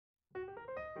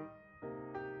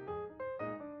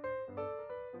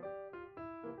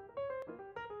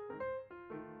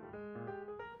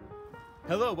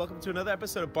Hello, welcome to another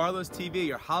episode of Barlow's TV,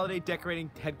 your holiday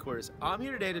decorating headquarters. I'm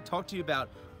here today to talk to you about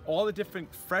all the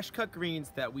different fresh cut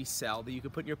greens that we sell that you can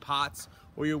put in your pots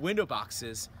or your window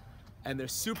boxes, and they're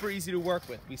super easy to work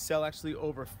with. We sell actually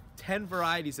over 10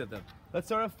 varieties of them. Let's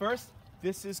start off first.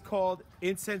 This is called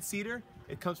incense cedar.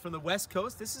 It comes from the West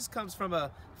Coast. Comes from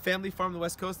a family farm on the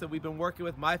West Coast that we've been working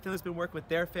with. My family's been working with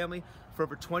their family for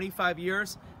over 25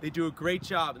 years. They do a great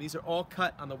job, and these are all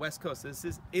cut on the West Coast. This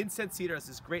is incense cedar. It's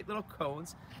this great little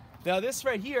cones. Now this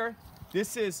right here,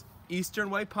 this is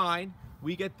eastern white pine.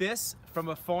 We get this from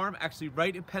a farm actually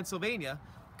right in Pennsylvania,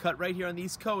 cut right here on the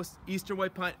East Coast. Eastern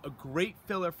white pine, a great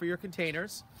filler for your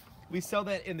containers. We sell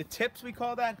that in the tips, we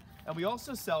call that, and we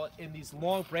also sell it in these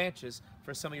long branches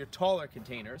for some of your taller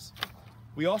containers.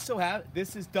 We also have,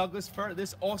 this is Douglas fir.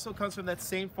 This also comes from that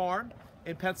same farm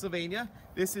in Pennsylvania.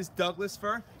 This is Douglas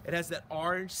fir. It has that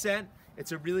orange scent.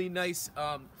 It's a really nice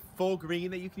full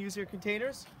green that you can use in your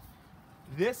containers.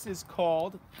 This is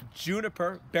called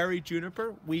juniper, berry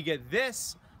juniper. We get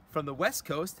this from the West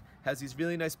Coast. Has these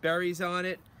really nice berries on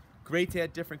it. Great to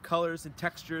add different colors and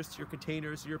textures to your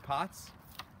containers or your pots.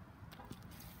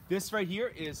 This right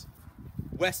here is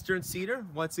Western cedar,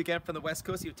 once again from the West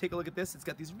Coast. You take a look at this, it's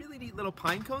got these really neat little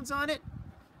pine cones on it.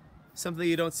 Something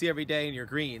you don't see every day in your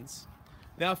greens.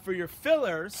 Now for your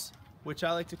fillers, which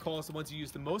I like to call the ones you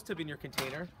use the most of in your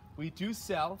container, we do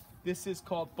sell, this is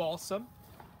called balsam,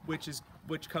 which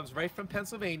comes right from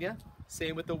Pennsylvania,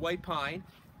 same with the white pine.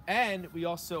 And we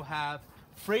also have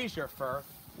Fraser fir,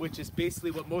 which is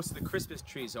basically what most of the Christmas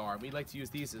trees are. We like to use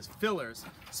these as fillers.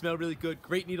 Smell really good,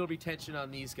 great needle retention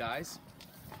on these guys.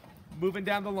 Moving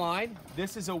down the line,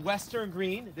 this is a western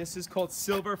green. This is called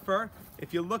silver fir.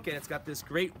 If you look at it, it's got this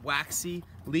great waxy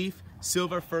leaf.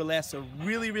 Silver fir lasts a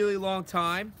really, really long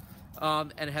time,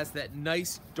 and it has that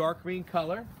nice dark green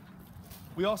color.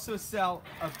 We also sell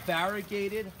a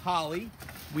variegated holly.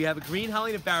 We have a green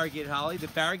holly and a variegated holly. The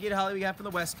variegated holly we have from the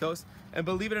West Coast, and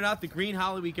believe it or not, the green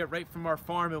holly we get right from our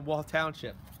farm in Wall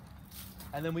Township.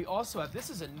 And then we also have, this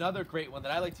is another great one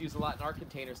that I like to use a lot in our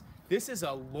containers. This is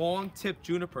a long tip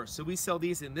juniper. So we sell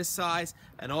these in this size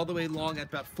and all the way long at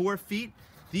about 4 feet.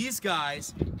 These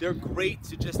guys, they're great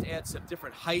to just add some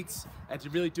different heights and to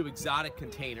really do exotic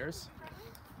containers.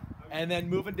 And then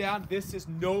moving down, this is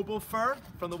noble fir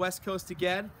from the West Coast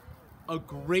again. A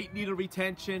great needle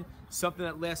retention, something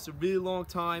that lasts a really long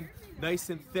time, nice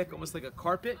and thick, almost like a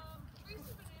carpet.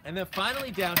 And then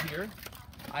finally down here,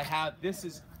 I have, this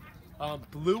is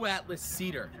blue atlas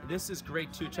cedar. This is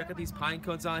great too. Check out these pine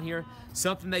cones on here.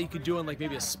 Something that you could do in like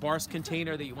maybe a sparse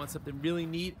container that you want something really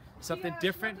neat, something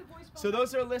different. So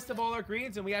those are a list of all our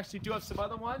greens, and we actually do have some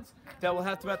other ones that we'll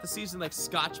have throughout the season, like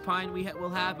Scotch pine we'll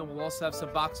have, and we'll also have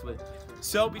some boxwood.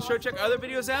 So be sure to check other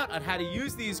videos out on how to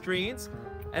use these greens.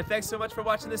 And thanks so much for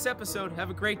watching this episode. Have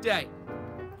a great day.